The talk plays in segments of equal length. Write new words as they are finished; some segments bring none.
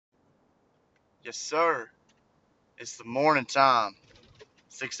Yes, sir. It's the morning time.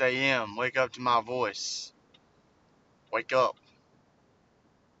 6 a.m. Wake up to my voice. Wake up.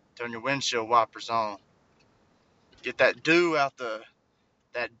 Turn your windshield wipers on. Get that dew off the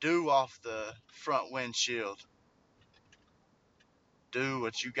front windshield. Do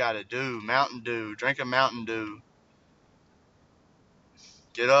what you gotta do. Mountain Dew. Drink a Mountain Dew.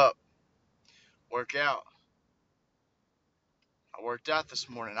 Get up. Work out. I worked out this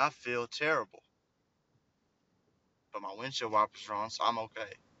morning. I feel terrible. But my windshield wipers are on, so I'm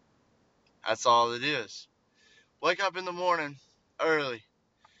okay. That's all it is. Wake up in the morning early.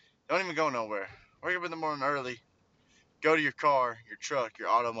 Don't even go nowhere. Wake up in the morning early. Go to your car, your truck, your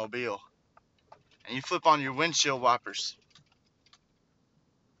automobile, and you flip on your windshield wipers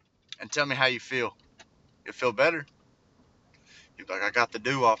and tell me how you feel. You'll feel better. You'll be like, I got the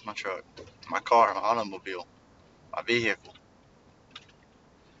dew off my truck, my car, my automobile, my vehicle.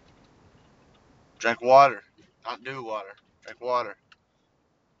 Drink water, not dew water. Drink water.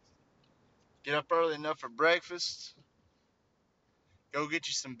 Get up early enough for breakfast. Go get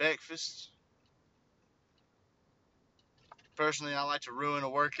you some breakfast. Personally, I like to ruin a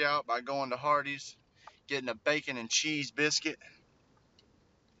workout by going to Hardee's, getting a bacon and cheese biscuit.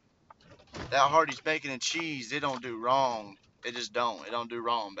 That Hardee's bacon and cheese, it don't do wrong. It just don't. It don't do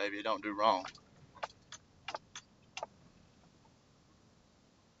wrong, baby. It don't do wrong.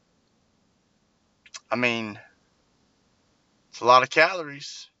 I mean, it's a lot of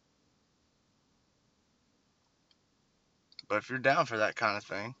calories. But if you're down for that kind of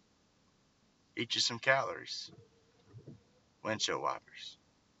thing, eat you some calories. Windshield wipers.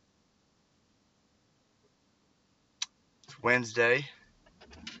 It's Wednesday.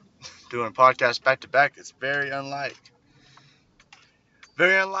 Doing a podcast back to back. It's very unlike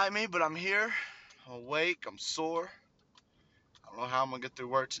me, but I'm here. I'm awake. I'm sore. I don't know how I'm going to get through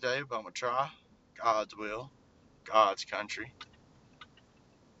work today, but I'm going to try. God's will. God's country.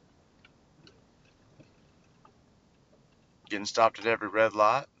 Getting stopped at every red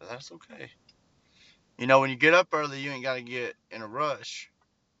light, but that's okay. You know, when you get up early, you ain't got to get in a rush.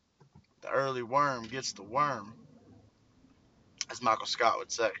 The early worm gets the worm, as Michael Scott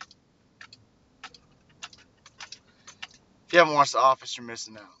would say. If you haven't watched The Office, you're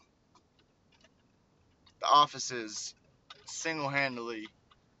missing out. The Office is single-handedly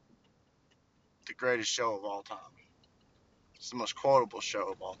the greatest show of all time. It's the most quotable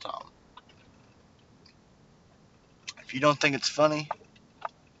show of all time. If you don't think it's funny,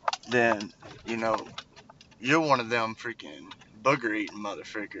 then, you're one of them freaking booger-eating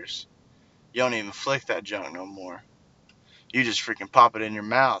motherfuckers. You don't even flick that junk no more. You just freaking pop it in your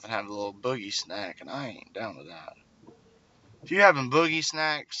mouth and have a little boogie snack, and I ain't down with that. If you're having boogie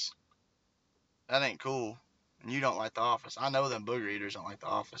snacks, that ain't cool. And you don't like The Office. I know them booger eaters don't like The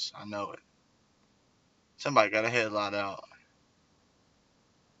Office. I know it. Somebody got a headlight out.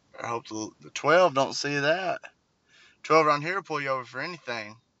 I hope the 12 don't see that. 12 around here will pull you over for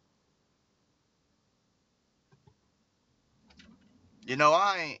anything. You know,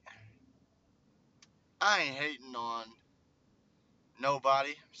 I ain't hating on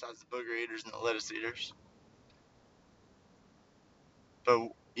nobody besides the booger eaters and the lettuce eaters. But,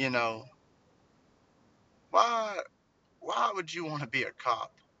 why why would you want to be a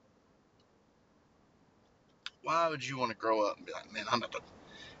cop? Why would you want to grow up and be like, man,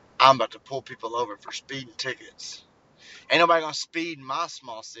 I'm about to pull people over for speeding tickets. Ain't nobody gonna speed in my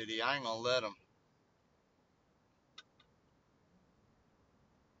small city. I ain't gonna let them.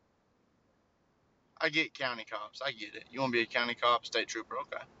 I get county cops. I get it. You want to be a county cop, state trooper?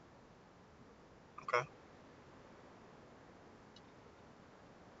 Okay. Okay.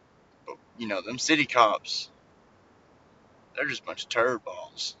 But, them city cops, they're just a bunch of turd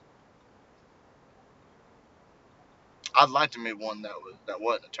balls. I'd like to meet one that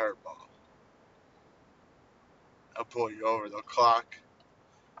wasn't a turd ball. They'll pull you over. They'll clock.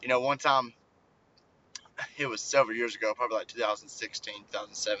 One time, it was several years ago, probably like 2016,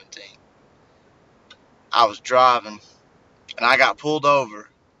 2017. I was driving, and I got pulled over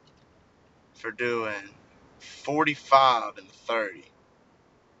for doing 45 in the 30,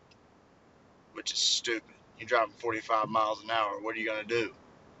 which is stupid. You're driving 45 miles an hour. What are you going to do?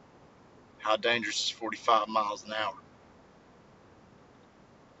 How dangerous is 45 miles an hour?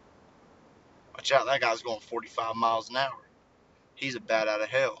 Watch out, that guy's going 45 miles an hour. He's a bat out of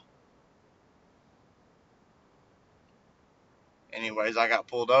hell. Anyways, I got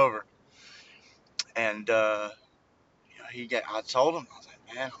pulled over, and I told him, I was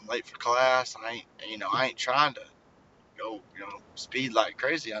like, man, I'm late for class. I ain't trying to go, speed like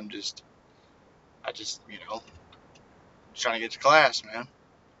crazy. I just, trying to get to class, man.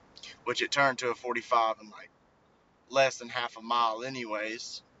 which it turned to a 45 in like less than half a mile,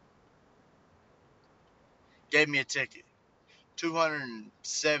 anyways. Gave me a ticket,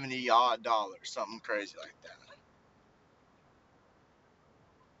 $270 odd, something crazy like that.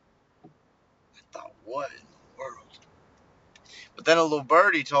 I thought, what in the world? But then a little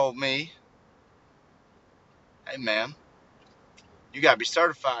birdie told me, hey man, you gotta be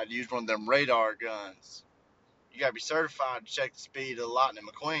certified to use one of them radar guns. You gotta be certified to check the speed of the Lightning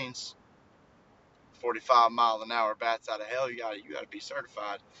McQueens. 45-mile-an-hour bats out of hell. You gotta be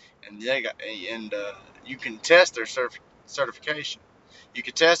certified, and you can test their certification. You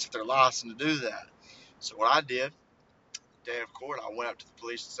can test if they're licensed to do that. So what I did, the day of court, I went up to the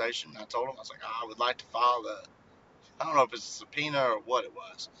police station and I told them, I was like, I would like to file I don't know if it's a subpoena or what it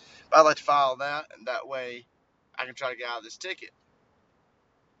was, but I'd like to file that, and that way I can try to get out of this ticket.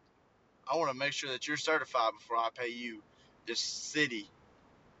 I want to make sure that you're certified before I pay you, this city,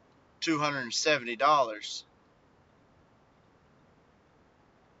 $270.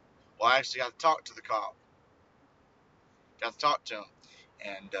 Well, I actually got to talk to the cop. Got to talk to him,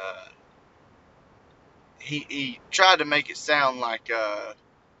 and he tried to make it sound like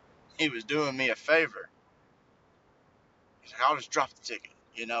he was doing me a favor. He's like, I'll just drop the ticket.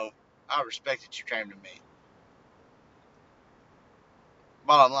 I respect that you came to me.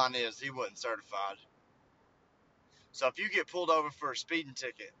 Bottom line is, he wasn't certified. So if you get pulled over for a speeding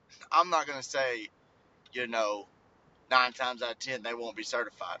ticket, I'm not going to say, 9 times out of 10 they won't be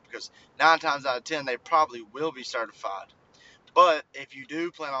certified, because 9 times out of 10 they probably will be certified. But if you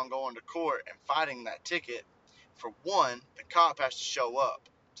do plan on going to court and fighting that ticket, for one, the cop has to show up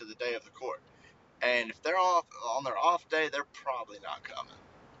to the day of the court. And if they're off on their off day, they're probably not coming.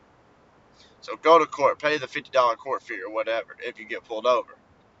 So go to court, pay the $50 court fee or whatever if you get pulled over.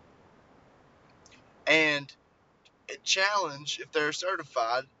 And challenge, if they're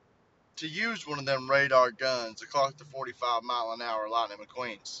certified, to use one of them radar guns to clock the 45-mile-an-hour Lightning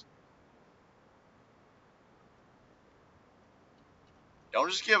McQueens. Don't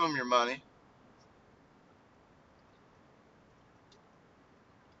just give them your money.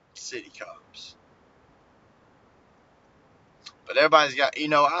 City cops. But everybody's got,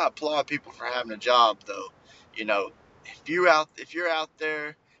 I applaud people for having a job, though. If you're out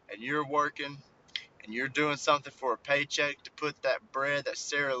there and you're working and you're doing something for a paycheck to put that bread, that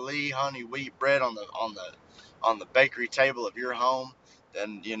Sara Lee honey wheat bread on the bakery table of your home,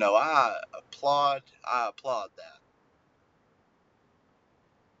 then I applaud that.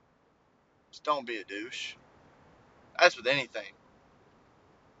 Just don't be a douche. That's with anything.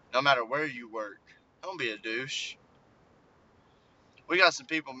 No matter where you work, don't be a douche. We got some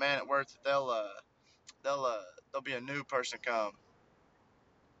people, man, at work that they'll be a new person come.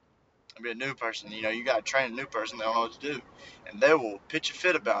 There'll be a new person. You got to train a new person. They don't know what to do, and they will pitch a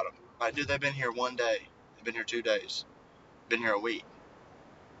fit about them. Like, dude, they've been here one day. They've been here 2 days. Been here a week.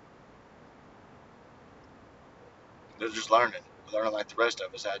 They're just learning like the rest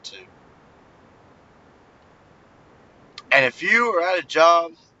of us had to. And if you are at a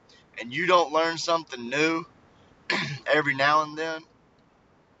job and you don't learn something new every now and then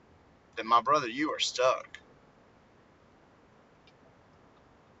my brother, you are stuck.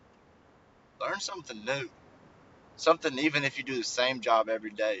 Learn something new. Something, even if you do the same job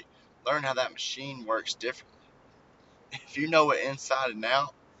every day, learn how that machine works differently. If you know it inside and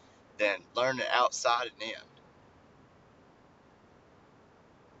out, then learn it outside and in.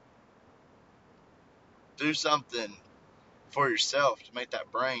 Do something for yourself to make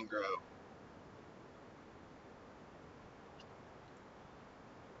that brain grow.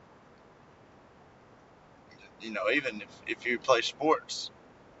 Even if you play sports,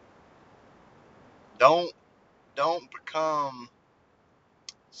 don't become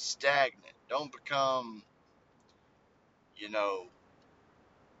stagnant. Don't become, you know,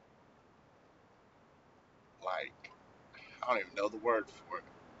 like, I don't even know the word for it.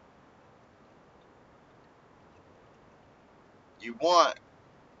 You want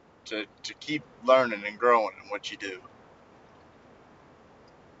to keep learning and growing in what you do,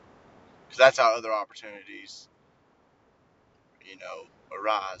 because that's how other opportunities,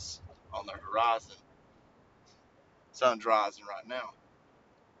 arise on the horizon. Sun's rising right now,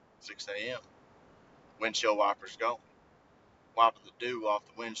 6 a.m. Windshield wipers going, wiping the dew off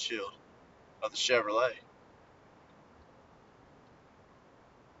the windshield of the Chevrolet.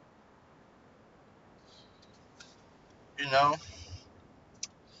 You know,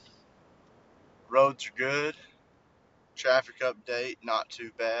 roads are good. Traffic update, not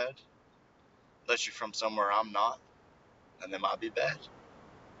too bad. Unless you're from somewhere I'm not, and they might be bad.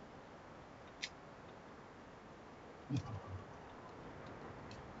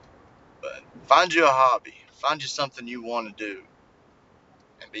 Find you a hobby. Find you something you want to do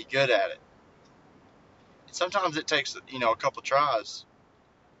and be good at it. And sometimes it takes, a couple tries.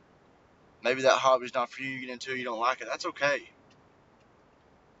 Maybe that hobby's not for you, you get into it, you don't like it. That's okay.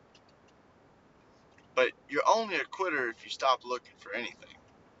 But you're only a quitter if you stop looking for anything.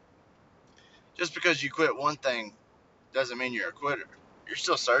 Just because you quit one thing doesn't mean you're a quitter. You're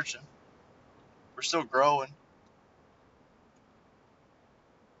still searching. We're still growing.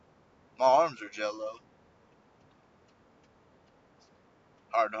 My arms are jello.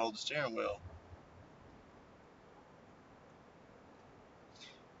 Hard to hold the steering wheel.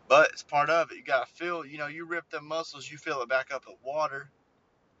 But it's part of it. You gotta feel, you rip them muscles, you fill it back up with water,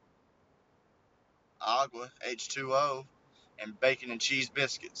 agua, H2O, and bacon and cheese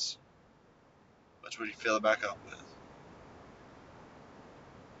biscuits. That's what you fill it back up with.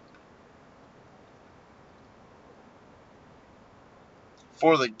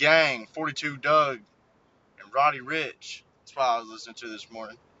 For the gang, 42 Doug and Roddy Rich. That's what I was listening to this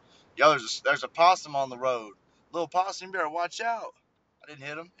morning. Yo, there's a possum on the road. Little possum, you better watch out. I didn't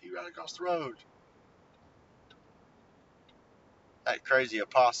hit him. He ran across the road. That crazy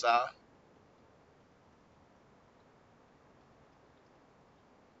opossum.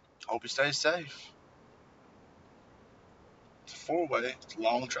 Hope he stays safe. It's a four-way. It's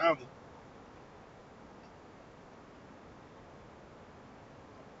long travel.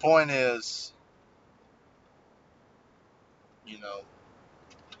 Point is, you know,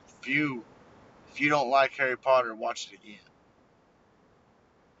 if you don't like Harry Potter, watch it again.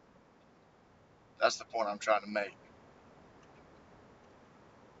 That's the point I'm trying to make.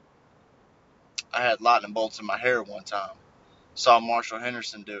 I had lightning bolts in my hair one time. Saw Marshall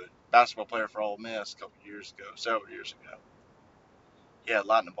Henderson do it. Basketball player for Ole Miss a couple years ago, several years ago. He had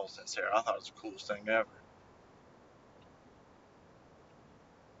lightning bolts in his hair. I thought it was the coolest thing ever.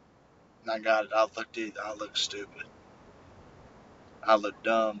 And I got it. I looked stupid. I looked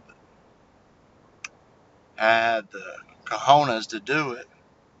dumb. But I had the cojones to do it.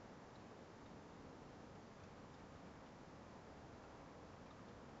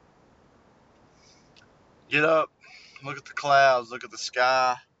 Get up, look at the clouds, look at the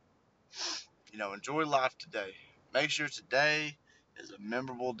sky. Enjoy life today. Make sure today is a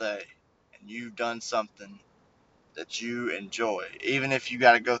memorable day and you've done something that you enjoy, even if you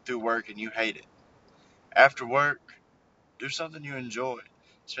got to go through work and you hate it. After work, do something you enjoy.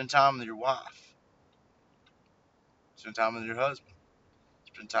 Spend time with your wife. Spend time with your husband.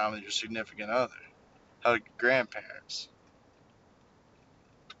 Spend time with your significant other. Hug your grandparents.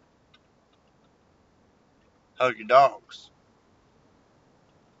 Hug your dogs.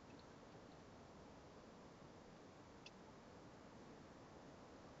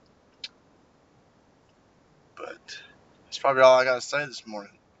 But that's probably all I got to say this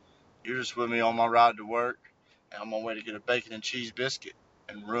morning. You're just with me on my ride to work, and I'm on my way to get a bacon and cheese biscuit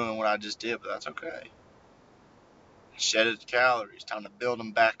and ruin what I just did, but that's okay. Shedded the calories. Time to build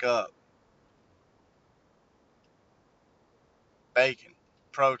them back up. Bacon,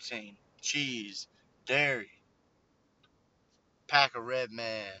 protein, cheese, dairy, pack of Red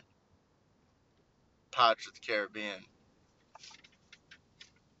Man, Pirates of the Caribbean.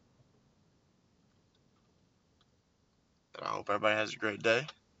 But I hope everybody has a great day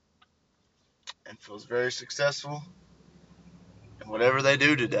and feels very successful in whatever they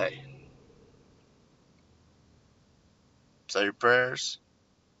do today. Say your prayers,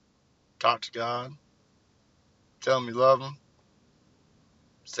 talk to God, tell Him you love Him,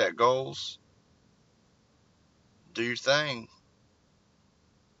 set goals, do your thing,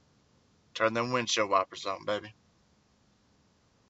 turn them windshield wipers on, baby.